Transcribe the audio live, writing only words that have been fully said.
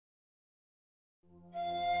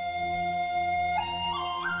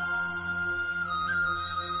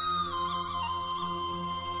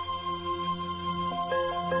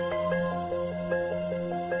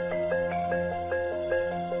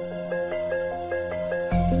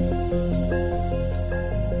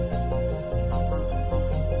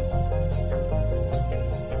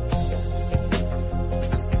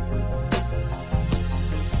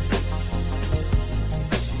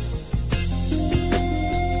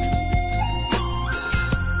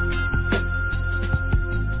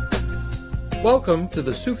Welcome to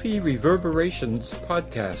the Sufi Reverberations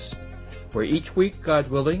podcast, where each week, God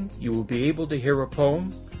willing, you will be able to hear a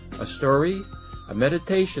poem, a story, a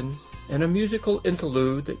meditation, and a musical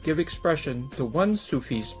interlude that give expression to one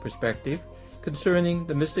Sufi's perspective concerning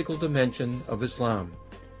the mystical dimension of Islam.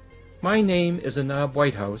 My name is Anab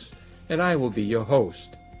Whitehouse, and I will be your host.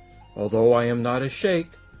 Although I am not a sheikh,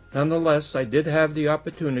 nonetheless I did have the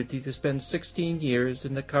opportunity to spend 16 years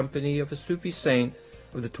in the company of a Sufi saint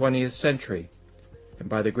of the 20th century, and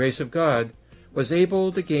by the grace of God was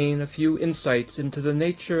able to gain a few insights into the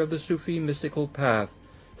nature of the Sufi mystical path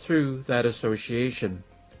through that association.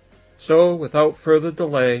 So, without further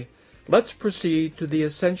delay, let's proceed to the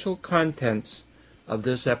essential contents of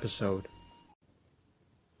this episode.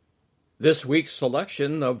 This week's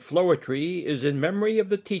selection of Flowetry is in memory of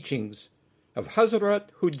the teachings of Hazrat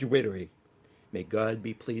Hujwiri. May God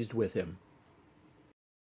be pleased with him.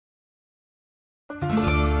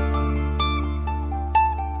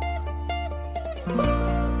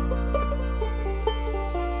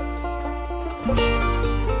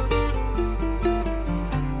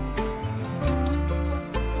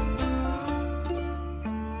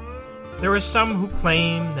 There are some who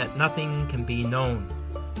claim that nothing can be known,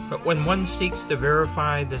 but when one seeks to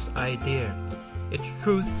verify this idea, its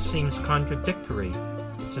truth seems contradictory,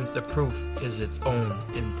 since the proof is its own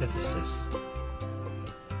antithesis.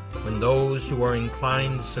 When those who are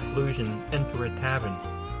inclined to seclusion enter a tavern,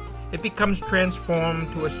 it becomes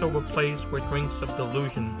transformed to a sober place where drinks of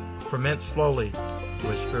delusion ferment slowly to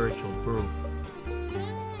a spiritual brew.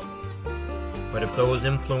 But if those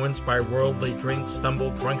influenced by worldly drinks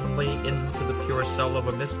stumble drunkenly into the pure cell of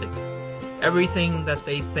a mystic, everything that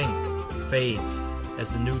they think fades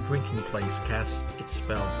as the new drinking place casts its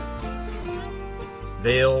spell.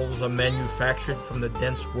 Veils are manufactured from the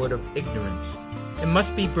dense wood of ignorance and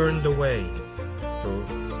must be burned away. So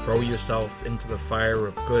throw yourself into the fire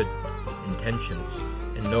of good intentions,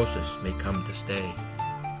 and gnosis may come to stay.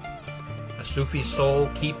 A Sufi soul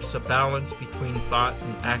keeps a balance between thought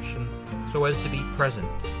and action so as to be present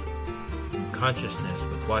in consciousness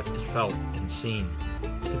with what is felt and seen,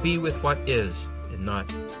 to be with what is and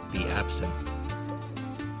not be absent.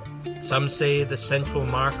 Some say the central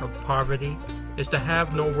mark of poverty is to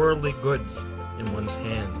have no worldly goods in one's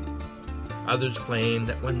hand. Others claim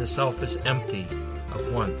that when the self is empty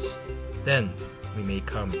of once, then we may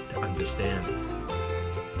come to understand.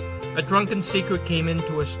 A drunken seeker came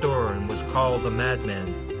into a store and was called a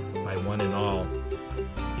madman by one and all.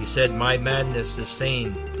 He said, "My madness is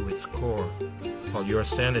sane to its core, while your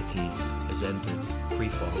sanity has entered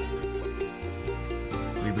freefall."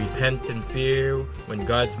 We repent in fear when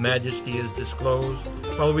God's majesty is disclosed,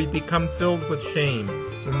 while we become filled with shame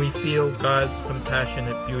when we feel God's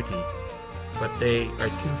compassionate beauty. But they are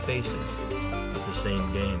two faces of the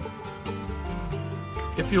same game.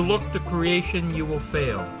 If you look to creation, you will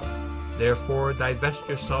fail. Therefore, divest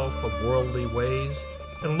yourself of worldly ways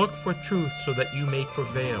and look for truth so that you may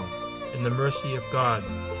prevail in the mercy of God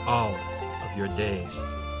all of your days.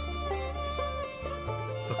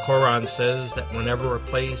 The Quran says that whenever a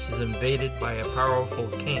place is invaded by a powerful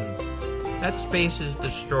king, that space is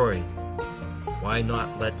destroyed. Why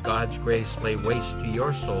not let God's grace lay waste to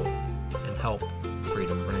your soul and help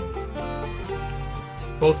freedom bring?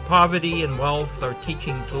 Both poverty and wealth are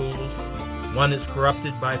teaching tools. One is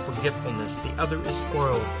corrupted by forgetfulness, the other is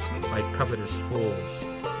spoiled by covetous fools.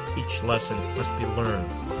 Each lesson must be learned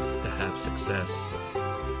to have success.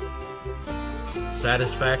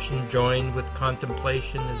 Satisfaction joined with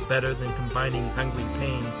contemplation is better than combining hungry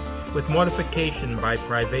pain with mortification by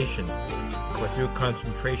privation, for through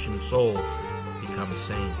concentration souls become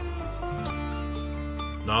sane.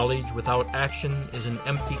 Knowledge without action is an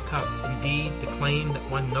empty cup. Indeed, to claim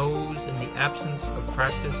that one knows in the absence of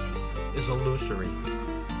practice is illusory.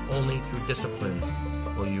 Only through discipline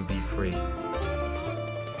will you be free.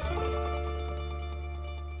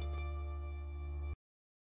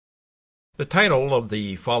 The title of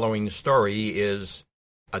the following story is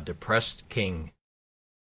A Depressed King.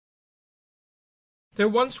 There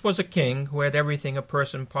once was a king who had everything a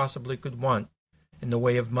person possibly could want in the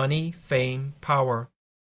way of money, fame, power,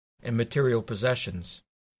 and material possessions.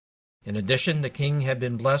 In addition, the king had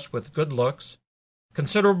been blessed with good looks,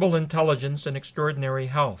 considerable intelligence, and extraordinary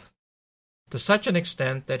health, to such an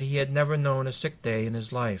extent that he had never known a sick day in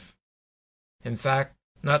his life. In fact,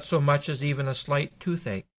 Not so much as even a slight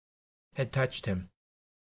toothache had touched him.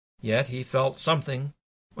 Yet he felt something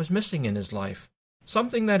was missing in his life,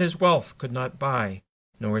 something that his wealth could not buy,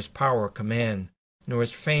 nor his power command, nor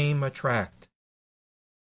his fame attract.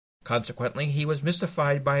 Consequently, he was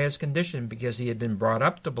mystified by his condition because he had been brought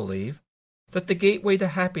up to believe that the gateway to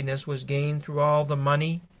happiness was gained through all the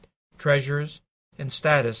money, treasures, and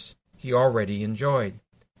status he already enjoyed.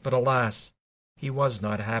 But alas, he was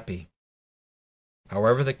not happy.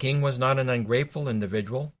 However, the king was not an ungrateful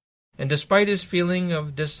individual, and despite his feeling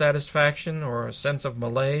of dissatisfaction or a sense of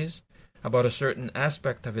malaise about a certain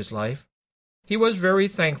aspect of his life, he was very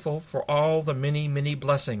thankful for all the many, many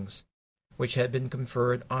blessings which had been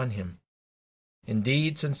conferred on him.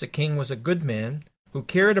 Indeed, since the king was a good man who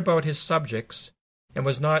cared about his subjects and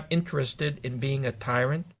was not interested in being a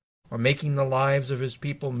tyrant or making the lives of his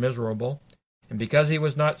people miserable, and because he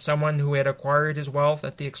was not someone who had acquired his wealth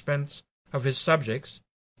at the expense of his subjects,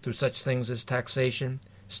 through such things as taxation,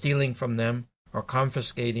 stealing from them, or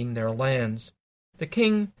confiscating their lands, the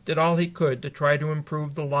king did all he could to try to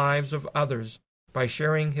improve the lives of others by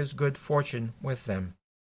sharing his good fortune with them.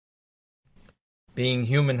 Being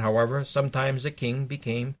human, however, sometimes the king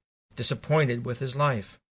became disappointed with his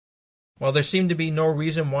life. While there seemed to be no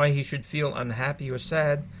reason why he should feel unhappy or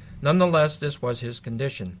sad, nonetheless this was his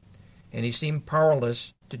condition, and he seemed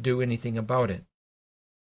powerless to do anything about it.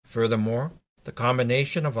 Furthermore, the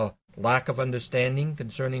combination of a lack of understanding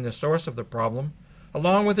concerning the source of the problem,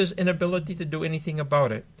 along with his inability to do anything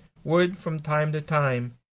about it, would, from time to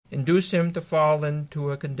time, induce him to fall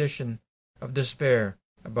into a condition of despair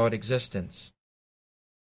about existence.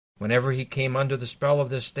 Whenever he came under the spell of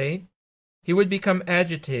this state, he would become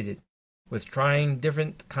agitated with trying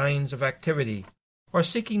different kinds of activity, or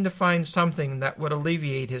seeking to find something that would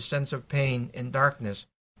alleviate his sense of pain and darkness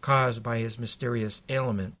caused by his mysterious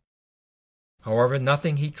ailment. However,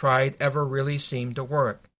 nothing he tried ever really seemed to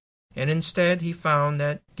work, and instead he found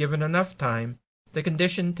that, given enough time, the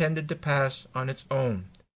condition tended to pass on its own,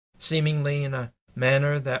 seemingly in a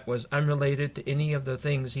manner that was unrelated to any of the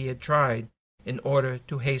things he had tried in order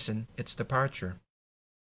to hasten its departure.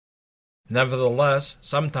 Nevertheless,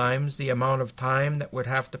 sometimes the amount of time that would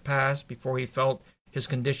have to pass before he felt his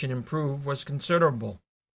condition improve was considerable,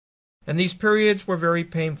 and these periods were very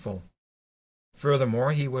painful.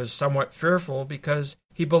 Furthermore, he was somewhat fearful because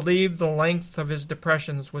he believed the length of his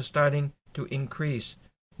depressions was starting to increase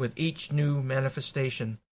with each new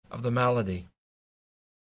manifestation of the malady.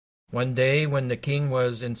 One day, when the king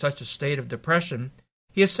was in such a state of depression,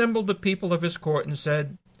 he assembled the people of his court and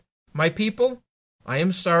said, "My people, I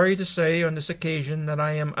am sorry to say on this occasion that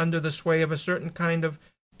I am under the sway of a certain kind of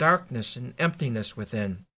darkness and emptiness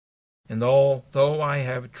within, and although I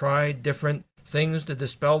have tried different things to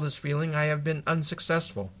dispel this feeling, I have been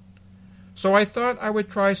unsuccessful. So I thought I would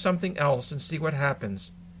try something else and see what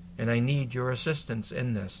happens, and I need your assistance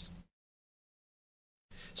in this."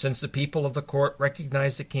 Since the people of the court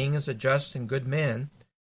recognized the king as a just and good man,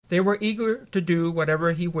 they were eager to do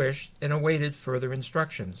whatever he wished and awaited further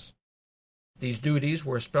instructions. These duties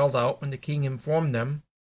were spelled out when the king informed them,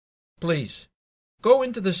 "Please, go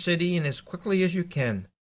into the city and as quickly as you can,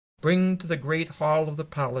 bring to the great hall of the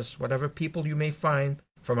palace whatever people you may find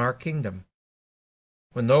from our kingdom.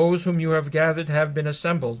 When those whom you have gathered have been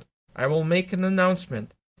assembled, I will make an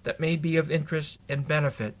announcement that may be of interest and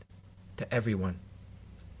benefit to everyone."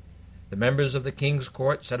 The members of the king's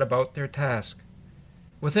court set about their task.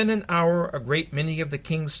 Within an hour, a great many of the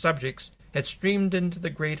king's subjects had streamed into the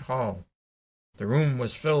great hall. The room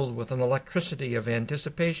was filled with an electricity of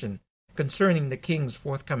anticipation concerning the king's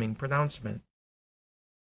forthcoming pronouncement.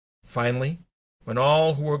 Finally, when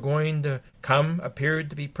all who were going to come appeared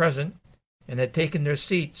to be present and had taken their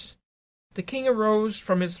seats, the king arose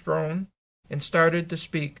from his throne and started to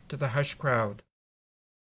speak to the hushed crowd.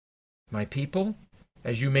 "My people,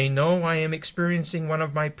 as you may know, I am experiencing one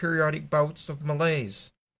of my periodic bouts of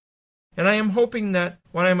malaise, and I am hoping that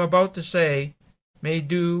what I am about to say may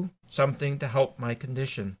do something to help my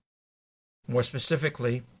condition. More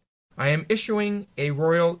specifically, I am issuing a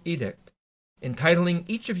royal edict, entitling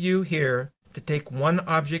each of you here to take one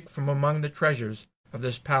object from among the treasures of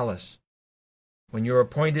this palace. When your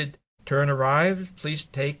appointed turn arrives, please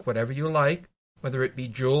take whatever you like, whether it be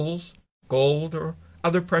jewels, gold, or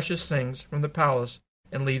other precious things from the palace,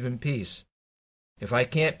 and leave in peace. If I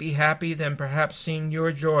can't be happy, then perhaps seeing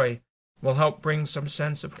your joy will help bring some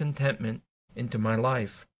sense of contentment into my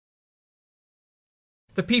life."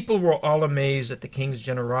 The people were all amazed at the king's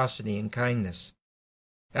generosity and kindness.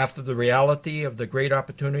 After the reality of the great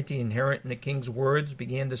opportunity inherent in the king's words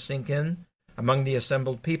began to sink in among the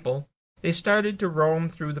assembled people, they started to roam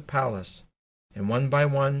through the palace. and one by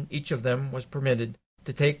one each of them was permitted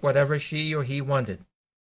to take whatever she or he wanted.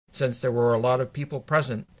 Since there were a lot of people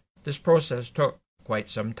present, this process took quite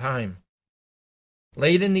some time.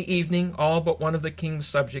 Late in the evening, all but one of the king's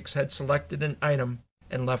subjects had selected an item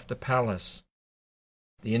and left the palace.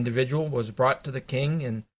 The individual was brought to the king,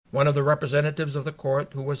 and one of the representatives of the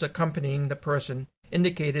court who was accompanying the person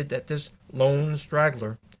indicated that this lone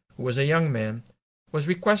straggler, who was a young man, was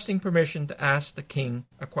requesting permission to ask the king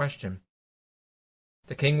a question.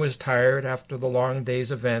 The king was tired after the long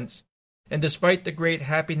day's events, and despite the great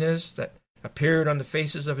happiness that appeared on the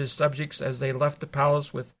faces of his subjects as they left the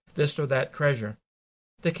palace with this or that treasure,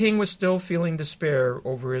 the king was still feeling despair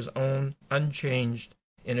over his own unchanged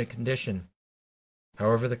inner condition.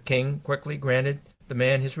 However, the king quickly granted the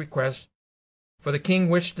man his request, for the king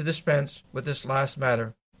wished to dispense with this last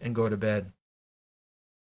matter and go to bed.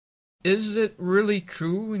 "Is it really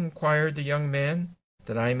true," inquired the young man,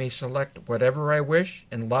 "that I may select whatever I wish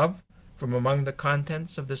and love from among the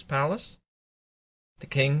contents of this palace?" The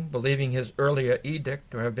king, believing his earlier edict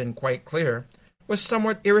to have been quite clear, was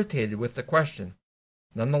somewhat irritated with the question.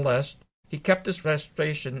 Nonetheless, he kept his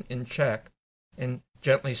frustration in check and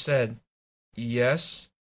gently said, "Yes,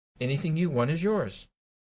 anything you want is yours."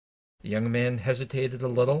 The young man hesitated a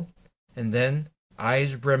little, and then,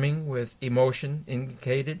 eyes brimming with emotion,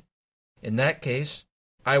 indicated, "In that case,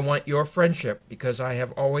 I want your friendship because I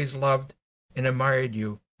have always loved and admired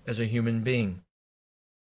you as a human being."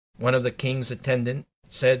 One of the king's attendants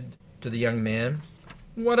said to the young man,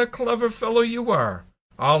 "What a clever fellow you are!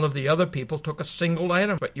 All of the other people took a single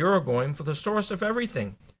item, but you're going for the source of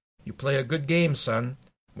everything. You play a good game, son.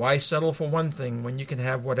 Why settle for one thing when you can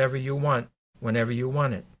have whatever you want, whenever you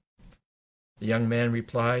want it?" The young man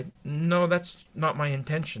replied, "No, that's not my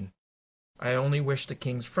intention. I only wish the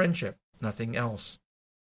king's friendship, nothing else."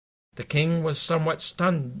 The king was somewhat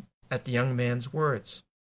stunned at the young man's words.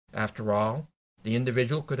 After all, the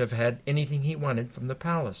individual could have had anything he wanted from the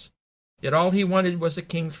palace. Yet all he wanted was the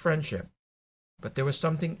king's friendship. But there was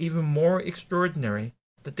something even more extraordinary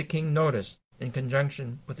that the king noticed in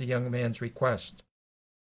conjunction with the young man's request.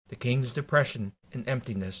 The king's depression and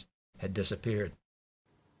emptiness had disappeared.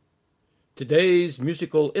 Today's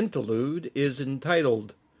musical interlude is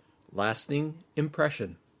entitled Lasting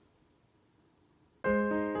Impression.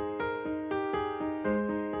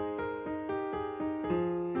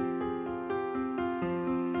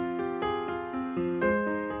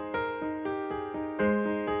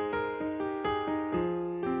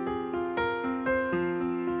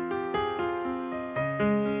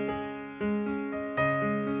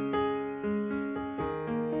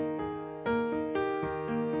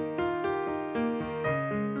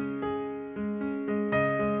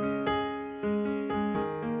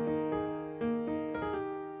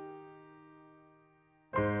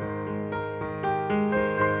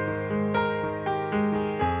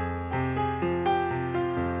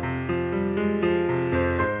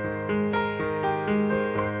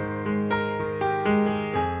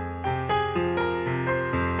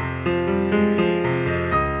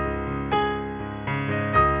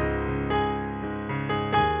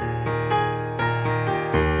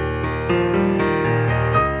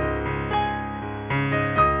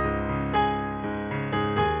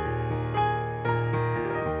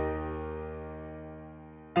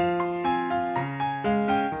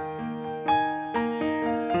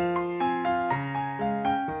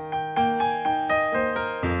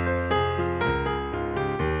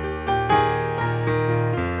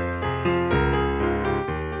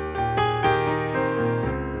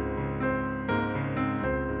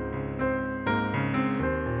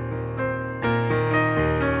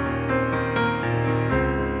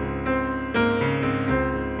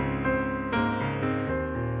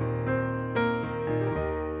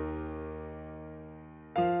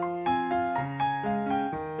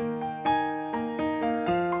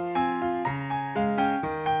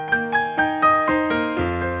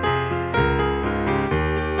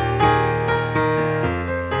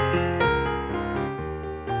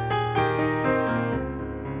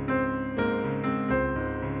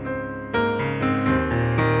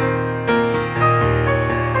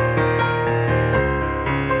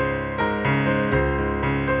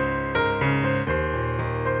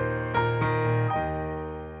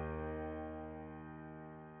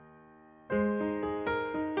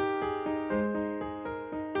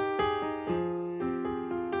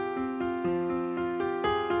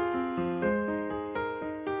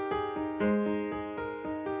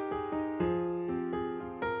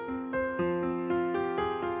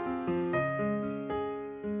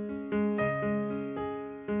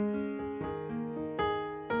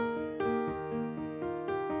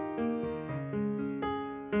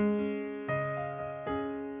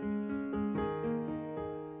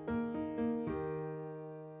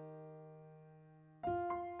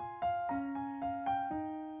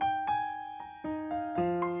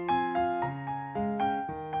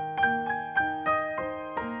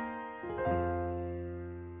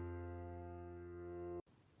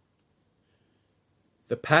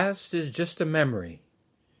 The past is just a memory,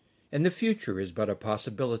 and the future is but a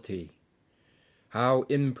possibility. How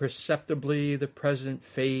imperceptibly the present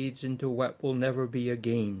fades into what will never be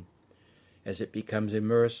again, as it becomes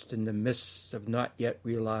immersed in the mists of not yet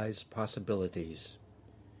realized possibilities.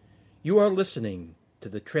 You are listening to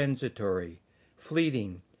the transitory,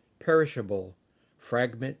 fleeting, perishable,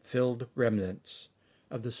 fragment-filled remnants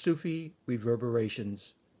of the Sufi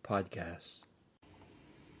Reverberations podcast.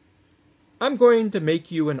 I'm going to make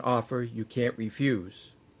you an offer you can't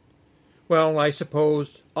refuse. Well, I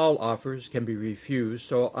suppose all offers can be refused,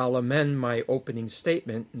 so I'll amend my opening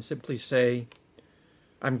statement and simply say,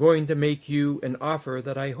 I'm going to make you an offer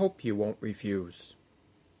that I hope you won't refuse.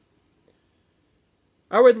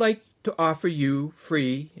 I would like to offer you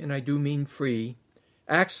free, and I do mean free,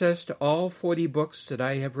 access to all 40 books that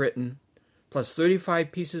I have written, plus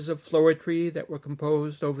 35 pieces of floristry that were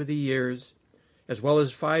composed over the years, as well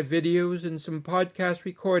as 5 videos and some podcast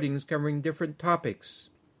recordings covering different topics.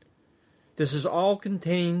 This is all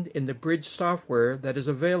contained in the Bridge software that is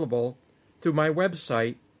available through my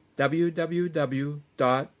website, www.anab,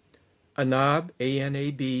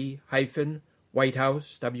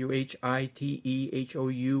 Whitehouse,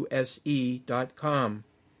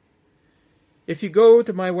 If you go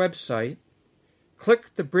to my website,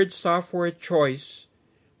 click the Bridge software choice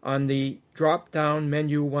on the drop-down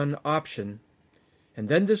menu 1 option, and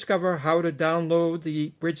then discover how to download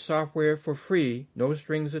the Bridge software for free, no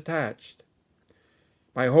strings attached.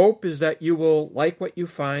 My hope is that you will like what you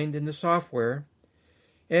find in the software,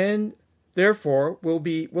 and therefore will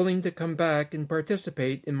be willing to come back and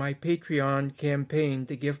participate in my Patreon campaign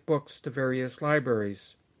to gift books to various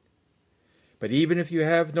libraries. But even if you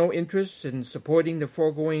have no interest in supporting the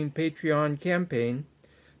foregoing Patreon campaign,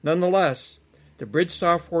 nonetheless, the Bridge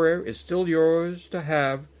software is still yours to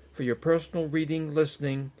have for your personal reading,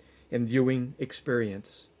 listening, and viewing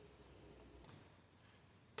experience.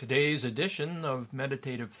 Today's edition of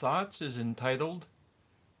Meditative Thoughts is entitled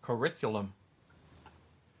Curriculum.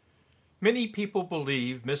 Many people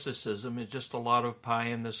believe mysticism is just a lot of pie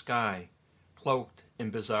in the sky, cloaked in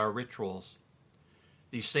bizarre rituals.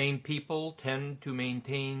 These same people tend to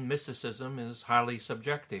maintain mysticism is highly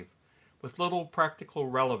subjective, with little practical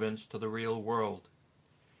relevance to the real world.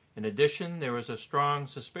 In addition, there is a strong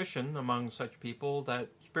suspicion among such people that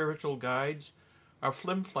spiritual guides are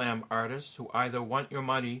flim-flam artists who either want your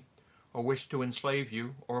money or wish to enslave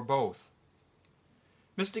you, or both.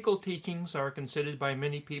 Mystical teachings are considered by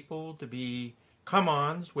many people to be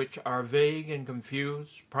come-ons which are vague and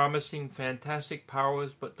confused, promising fantastic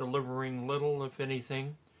powers but delivering little, if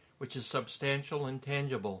anything, which is substantial and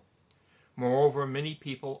tangible. Moreover, many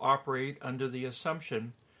people operate under the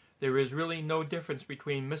assumption there is really no difference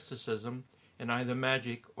between mysticism and either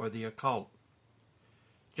magic or the occult.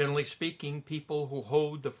 Generally speaking, people who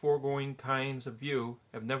hold the foregoing kinds of view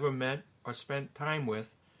have never met or spent time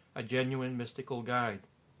with a genuine mystical guide.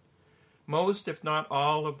 Most, if not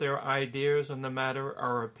all, of their ideas on the matter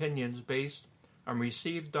are opinions based on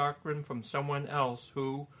received doctrine from someone else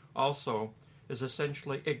who, also, is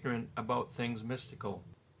essentially ignorant about things mystical.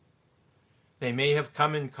 They may have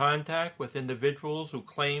come in contact with individuals who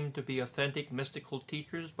claim to be authentic mystical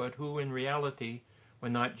teachers, but who in reality were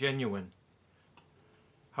not genuine.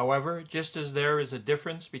 However, just as there is a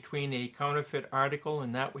difference between a counterfeit article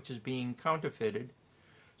and that which is being counterfeited,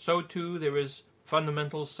 so too there is a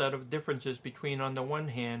fundamental set of differences between, on the one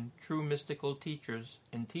hand, true mystical teachers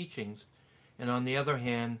and teachings, and on the other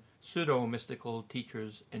hand, pseudo-mystical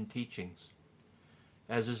teachers and teachings.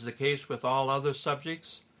 As is the case with all other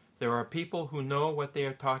subjects, there are people who know what they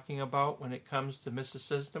are talking about when it comes to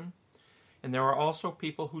mysticism, and there are also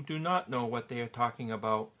people who do not know what they are talking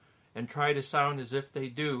about and try to sound as if they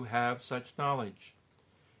do have such knowledge.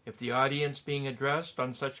 If the audience being addressed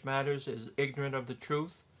on such matters is ignorant of the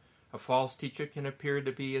truth, a false teacher can appear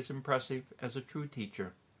to be as impressive as a true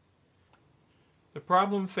teacher. The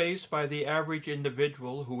problem faced by the average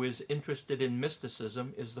individual who is interested in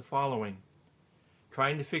mysticism is the following: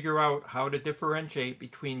 trying to figure out how to differentiate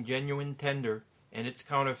between genuine tender and its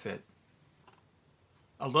counterfeit.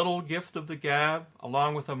 A little gift of the gab,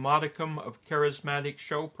 along with a modicum of charismatic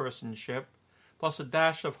showpersonship, plus a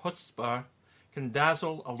dash of chutzpah, can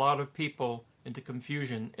dazzle a lot of people into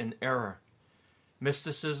confusion and error.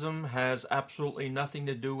 Mysticism has absolutely nothing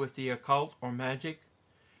to do with the occult or magic.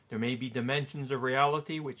 There may be dimensions of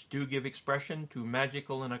reality which do give expression to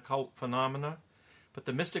magical and occult phenomena, but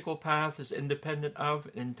the mystical path is independent of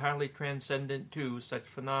and entirely transcendent to such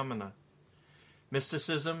phenomena.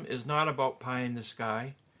 Mysticism is not about pie in the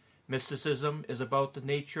sky. Mysticism is about the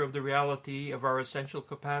nature of the reality of our essential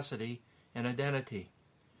capacity and identity.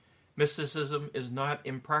 Mysticism is not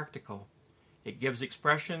impractical. It gives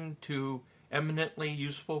expression to eminently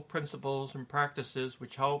useful principles and practices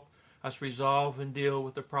which help us resolve and deal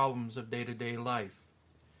with the problems of day-to-day life.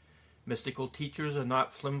 Mystical teachers are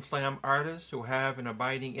not flim-flam artists who have an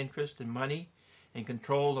abiding interest in money and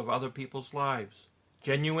control of other people's lives.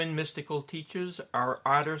 Genuine mystical teachers are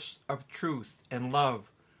artists of truth and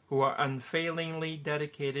love who are unfailingly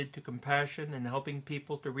dedicated to compassion and helping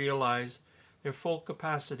people to realize their full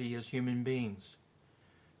capacity as human beings.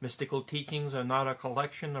 Mystical teachings are not a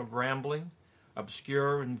collection of rambling,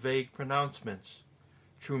 obscure and vague pronouncements.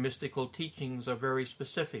 True mystical teachings are very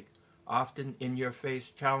specific, often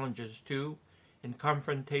in-your-face challenges to and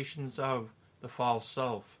confrontations of the false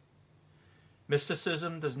self.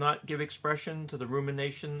 Mysticism does not give expression to the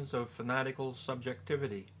ruminations of fanatical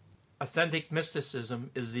subjectivity. Authentic mysticism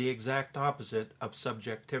is the exact opposite of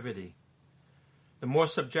subjectivity. The more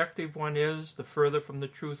subjective one is, the further from the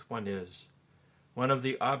truth one is. One of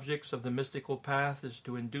the objects of the mystical path is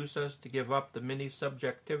to induce us to give up the many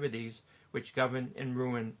subjectivities which govern and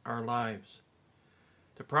ruin our lives.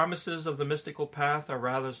 The promises of the mystical path are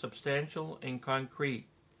rather substantial and concrete.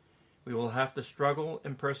 We will have to struggle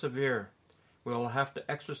and persevere. We will have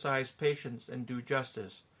to exercise patience and do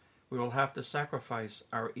justice. We will have to sacrifice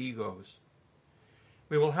our egos.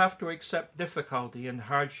 We will have to accept difficulty and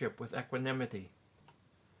hardship with equanimity.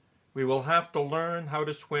 We will have to learn how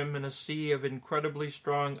to swim in a sea of incredibly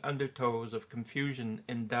strong undertows of confusion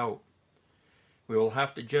and doubt. We will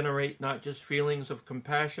have to generate not just feelings of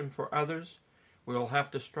compassion for others, we will have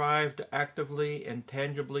to strive to actively and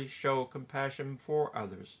tangibly show compassion for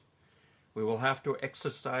others. We will have to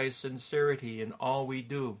exercise sincerity in all we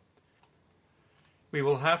do. We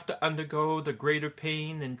will have to undergo the greater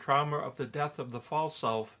pain and trauma of the death of the false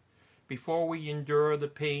self before we endure the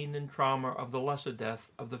pain and trauma of the lesser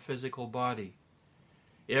death of the physical body.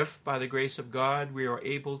 If, by the grace of God, we are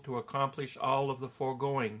able to accomplish all of the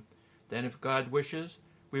foregoing, then if God wishes,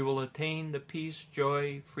 we will attain the peace,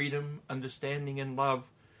 joy, freedom, understanding, and love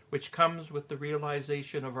which comes with the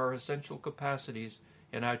realization of our essential capacities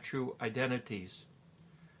and our true identities.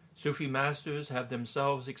 Sufi masters have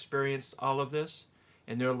themselves experienced all of this,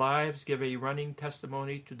 and their lives give a running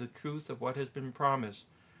testimony to the truth of what has been promised,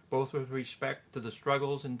 both with respect to the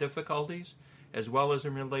struggles and difficulties, as well as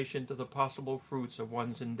in relation to the possible fruits of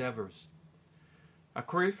one's endeavors. A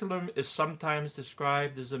curriculum is sometimes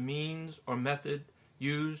described as a means or method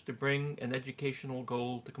used to bring an educational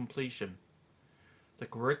goal to completion. The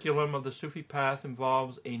curriculum of the Sufi path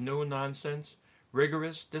involves a no-nonsense,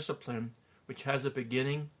 rigorous discipline which has a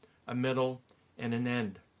beginning, a middle, and an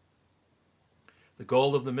end. The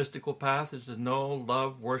goal of the mystical path is to know,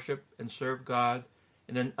 love, worship, and serve God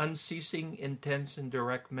in an unceasing, intense, and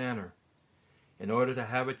direct manner. In order to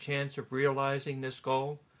have a chance of realizing this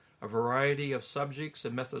goal, a variety of subjects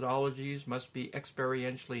and methodologies must be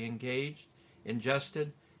experientially engaged,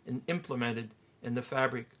 ingested, and implemented in the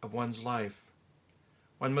fabric of one's life.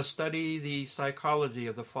 One must study the psychology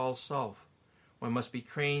of the false self. One must be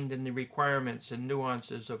trained in the requirements and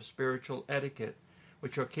nuances of spiritual etiquette,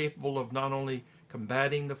 which are capable of not only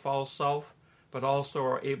combating the false self, but also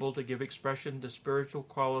are able to give expression to spiritual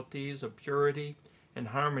qualities of purity and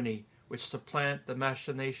harmony which supplant the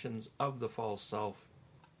machinations of the false self.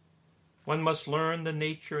 One must learn the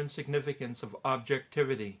nature and significance of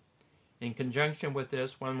objectivity. In conjunction with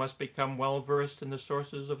this, one must become well versed in the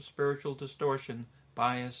sources of spiritual distortion,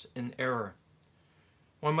 bias, and error.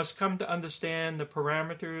 One must come to understand the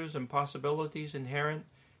parameters and possibilities inherent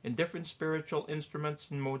in different spiritual instruments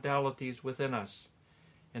and modalities within us.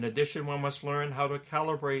 In addition, one must learn how to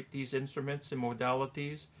calibrate these instruments and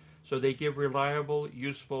modalities so they give reliable,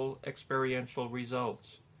 useful, experiential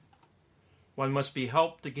results. One must be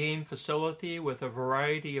helped to gain facility with a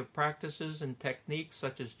variety of practices and techniques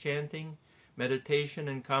such as chanting, meditation,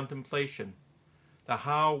 and contemplation. The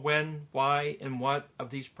how, when, why, and what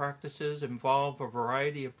of these practices involve a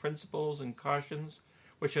variety of principles and cautions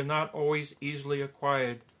which are not always easily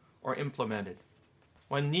acquired or implemented.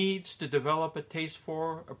 One needs to develop a taste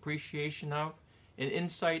for, appreciation of, and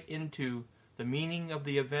insight into the meaning of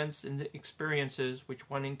the events and the experiences which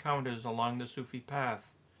one encounters along the Sufi path.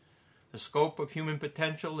 The scope of human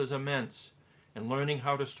potential is immense, and learning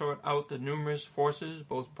how to sort out the numerous forces,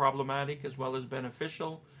 both problematic as well as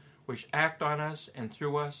beneficial, which act on us and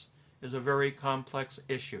through us, is a very complex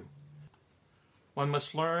issue. One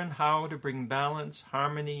must learn how to bring balance,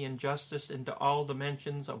 harmony, and justice into all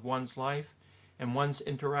dimensions of one's life and one's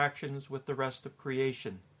interactions with the rest of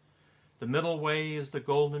creation. The middle way is the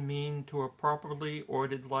golden mean to a properly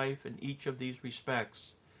ordered life in each of these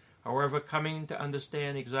respects. However, coming to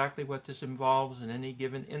understand exactly what this involves in any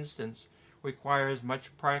given instance requires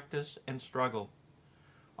much practice and struggle.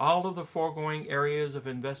 All of the foregoing areas of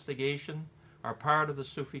investigation are part of the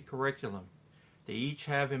Sufi curriculum. They each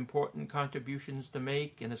have important contributions to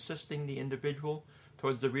make in assisting the individual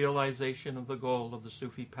towards the realization of the goal of the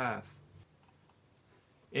Sufi path.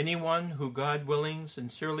 Anyone who, God willing,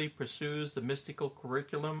 sincerely pursues the mystical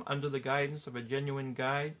curriculum under the guidance of a genuine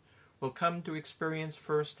guide will come to experience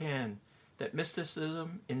firsthand that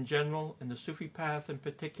mysticism in general and the Sufi path in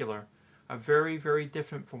particular are very, very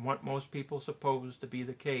different from what most people suppose to be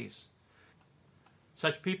the case.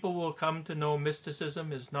 Such people will come to know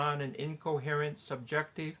mysticism as not an incoherent,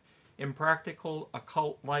 subjective, impractical,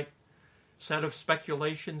 occult-like set of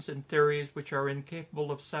speculations and theories which are incapable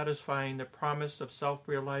of satisfying the promise of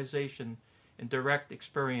self-realization and direct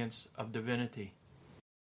experience of divinity.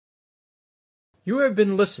 You have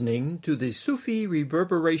been listening to the Sufi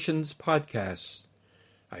Reverberations podcast.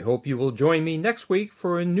 I hope you will join me next week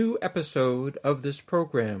for a new episode of this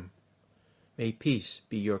program. May peace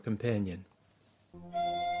be your companion.